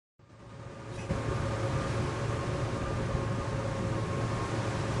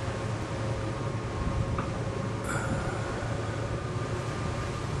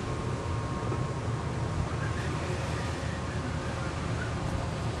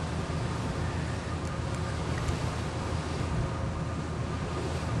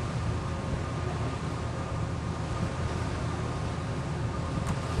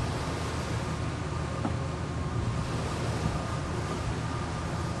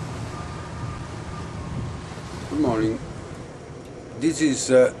Good morning. This is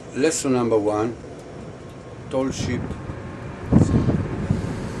lesson number 1, tall ship.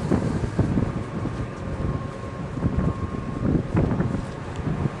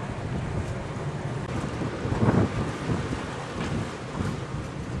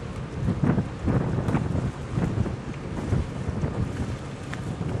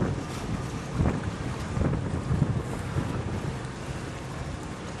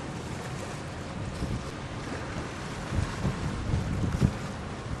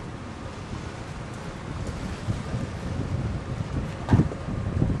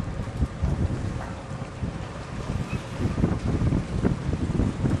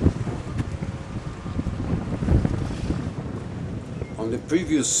 On the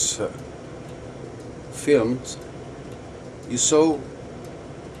previous films, you saw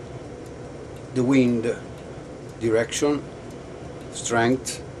the wind direction,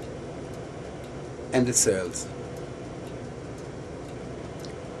 strength, and the sails.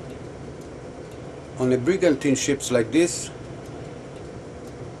 On a brigantine ships like this,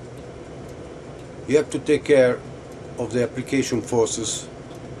 you have to take care of the application forces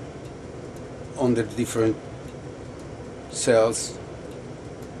on the different sails,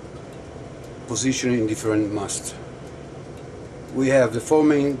 positioned in different masts. We have the 4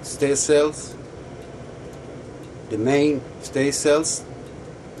 main staysails, the main staysails,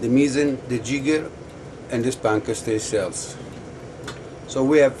 the mizzen, the jigger, and the spanker staysails. So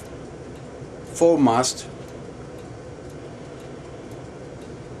we have 4 masts,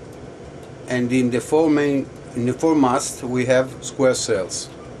 and in the 4 masts we have square sails.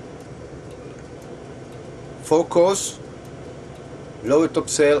 4 course: lower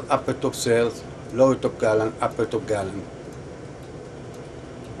topsail, upper topsail, lower topgallant, upper topgallant.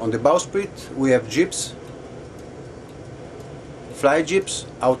 On the bowsprit we have jibs, fly jibs,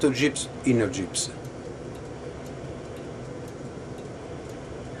 outer jibs, inner jibs.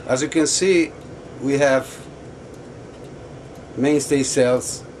 As you can see, we have mainstay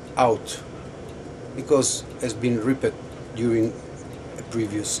sails out because it has been ripped during a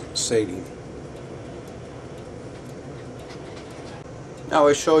previous sailing. Now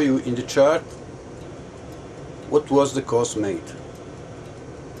I show you in the chart what was the course made.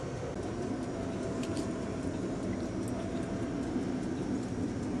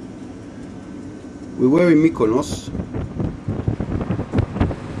 We were in Mykonos.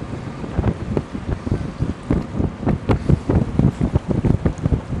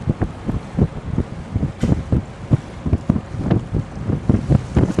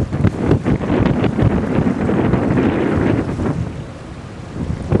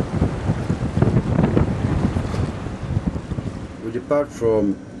 We depart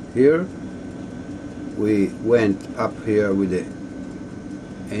from here. We went up here with the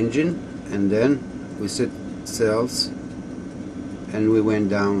engine, and then we set sails and we went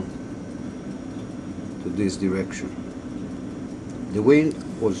down to this direction. The wind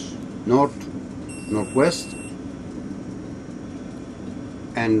was northwest,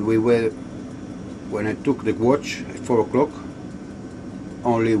 and we were, when I took the watch at 4 o'clock,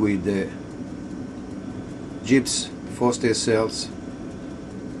 only with the jibs, 4 staysails,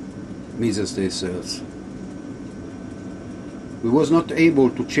 mizzen staysails. We was not able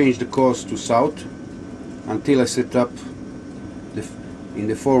to change the course to south until I set up in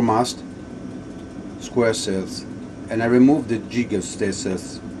the 4 mast square sails, and I removed the jigger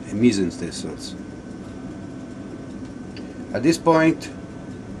staysails and mizzen staysails. At this point,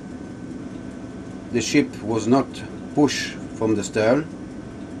 the ship was not pushed from the stern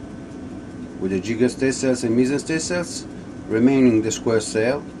with the jigger staysails and mizzen staysails, remaining the square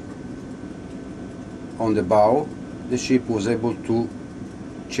sail on the bow. The ship was able to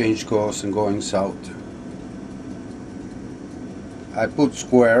change course and going south. I put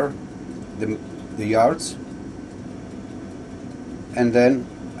square the yards, and then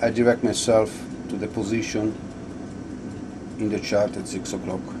I direct myself to the position in the chart at 6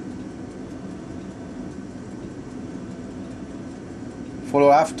 o'clock.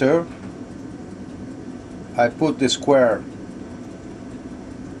 Follow after, I put the square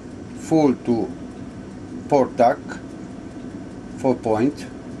full to port tack, 4 point,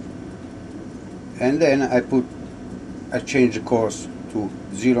 and then I change the course to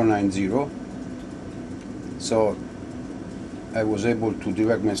 090, so I was able to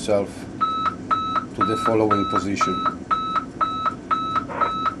direct myself to the following position.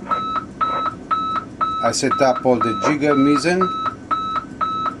 I set up all the jigger, mizzen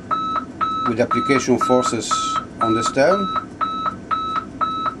with application forces on the stern.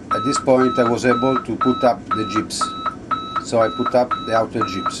 At this point I was able to put up the jibs, so I put up the outer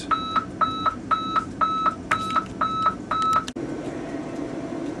jibs.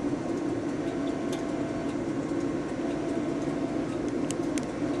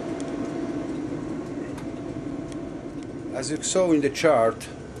 As you saw in the chart,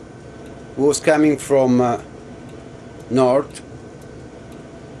 was coming from north,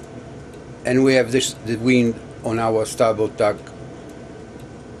 and we have the wind on our starboard tack.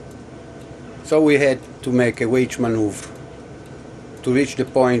 So we had to make a wedge maneuver to reach the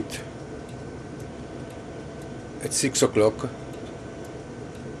point at 6 o'clock.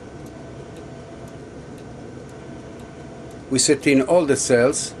 We set in all the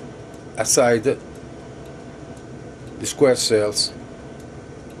sails aside the square sails,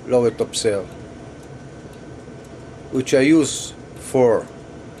 lower top sail, which I use for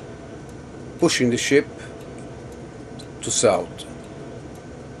pushing the ship to south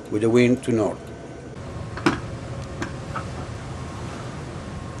with the wind to north.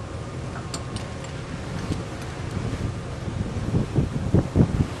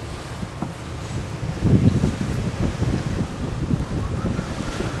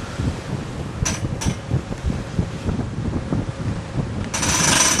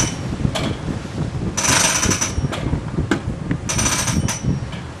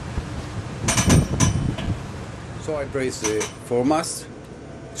 So I brace the foremast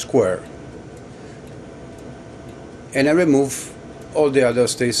square and I remove all the other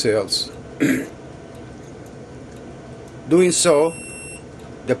staysails. Doing so,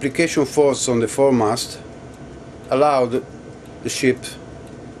 the application force on the foremast allowed the ship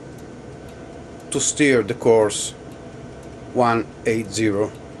to steer the course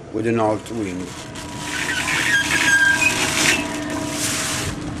 180 with a north wind.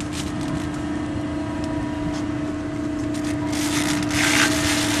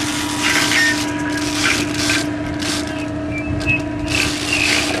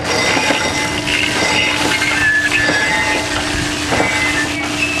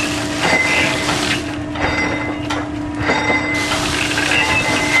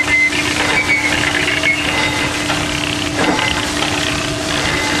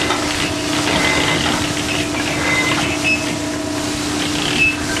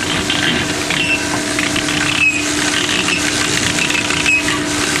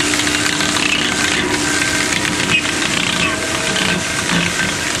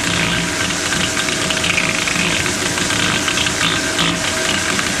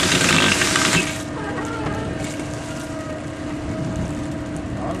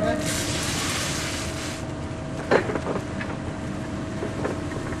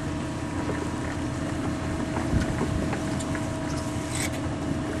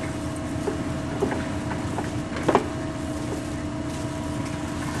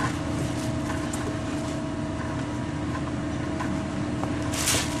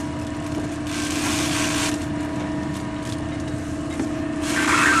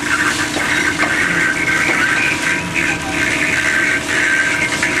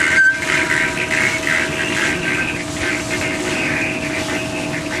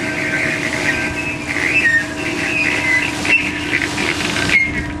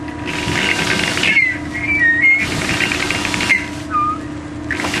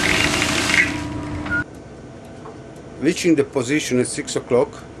 Reaching the position at 6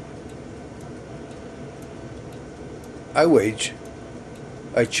 o'clock, I wedge,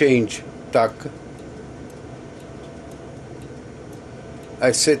 I change tack,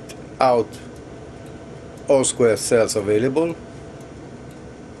 I set out all square sails available,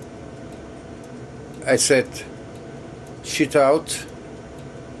 I set sheet out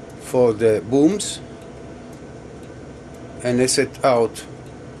for the booms, and I set out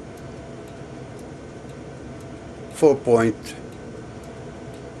 4-point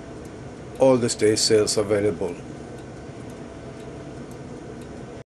all the staysails available.